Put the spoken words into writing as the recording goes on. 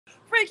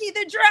Ricky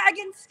the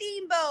Dragon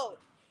Steamboat.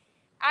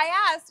 I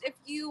asked if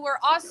you were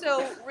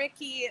also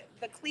Ricky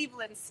the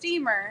Cleveland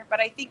Steamer, but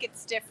I think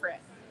it's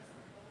different.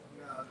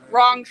 No,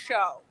 Wrong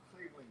show.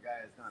 Cleveland guy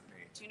is not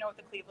me. Do you know what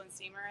the Cleveland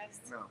Steamer is?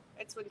 No.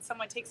 It's when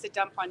someone takes a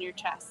dump on your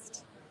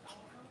chest.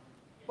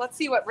 Let's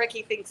see what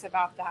Ricky thinks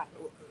about that.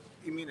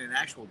 You mean an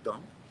actual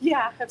dump?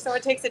 Yeah, if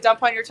someone takes a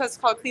dump on your chest, it's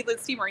called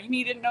Cleveland Steamer.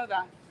 You didn't know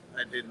that.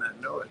 I did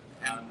not know it.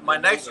 And my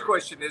next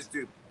question is,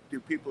 do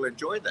people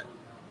enjoy that?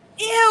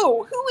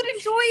 Ew, who would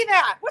enjoy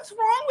that? What's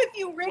wrong with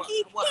you,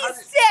 Ricky?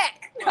 He's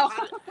sick. Well,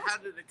 how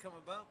did it come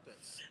about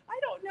this? I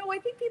don't know. I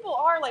think people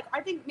are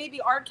I think maybe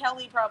R.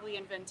 Kelly probably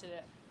invented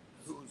it.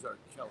 Who's R.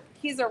 Kelly?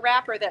 He's a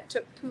rapper that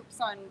took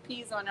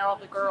pees on all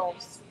the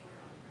girls.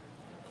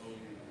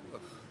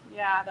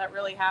 Yeah, that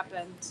really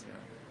happened. Yeah.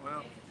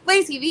 Well,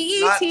 Lacey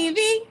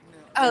VE-TV?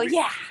 Oh,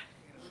 yeah.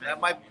 That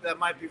might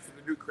be for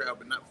the new crowd,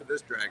 but not for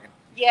this dragon.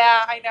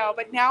 Yeah, I know.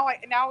 But now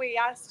we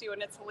asked you,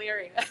 and it's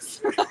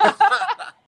hilarious.